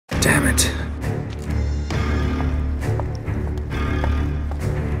Damn it.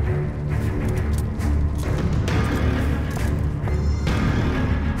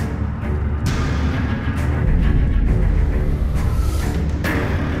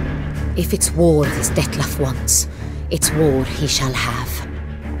 If it's war this Detlef wants, it's war he shall have.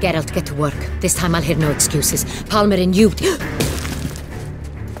 Geralt, get to work. This time I'll hear no excuses. Palmer and you...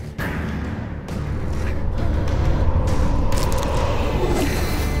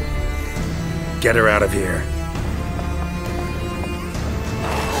 Get her out of here.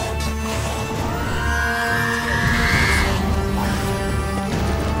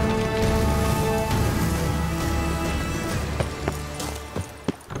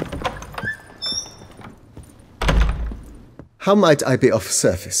 How might I be of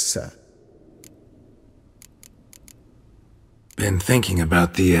service, sir? Been thinking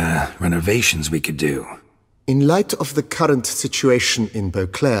about the, renovations we could do. In light of the current situation in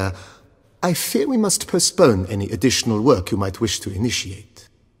Beauclair, I fear we must postpone any additional work you might wish to initiate.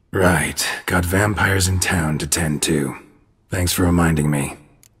 Right. Got vampires in town to tend to. Thanks for reminding me.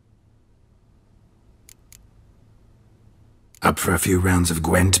 Up for a few rounds of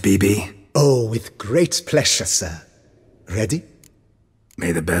Gwent, BB? Oh, with great pleasure, sir. Ready?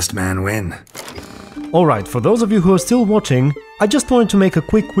 May the best man win. Alright, for those of you who are still watching, I just wanted to make a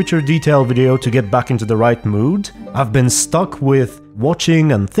quick Witcher detail video to get back into the right mood. I've been stuck with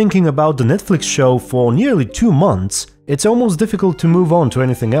watching and thinking about the Netflix show for nearly 2 months. It's almost difficult to move on to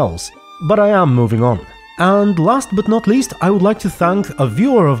anything else, but I am moving on. And last but not least, I would like to thank a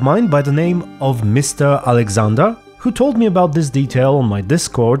viewer of mine by the name of Mr. Allexander, who told me about this detail on my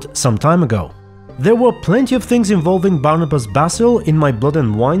Discord some time ago. There were plenty of things involving Barnabas Basil in my Blood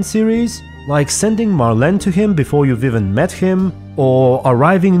and Wine series, like sending Marlene to him before you've even met him, or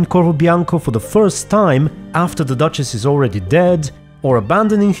arriving in Corvo Bianco for the first time after the Duchess is already dead, or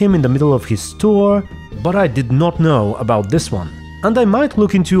abandoning him in the middle of his tour, but I did not know about this one. And I might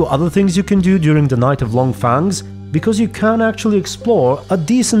look into other things you can do during the Night of Long Fangs, because you can actually explore a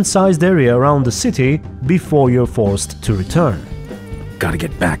decent-sized area around the city before you're forced to return. Gotta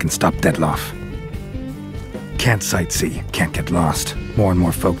get back and stop Detlef. Can't sightsee, can't get lost. More and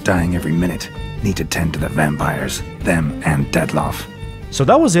more folk dying every minute. Need to tend to the vampires, them and Detlef. So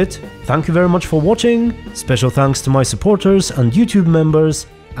that was it. Thank you very much for watching. Special thanks to my supporters and YouTube members.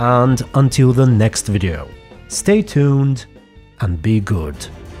 And until the next video, stay tuned and be good.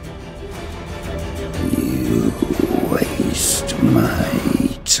 You waste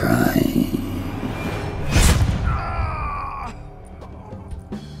my time.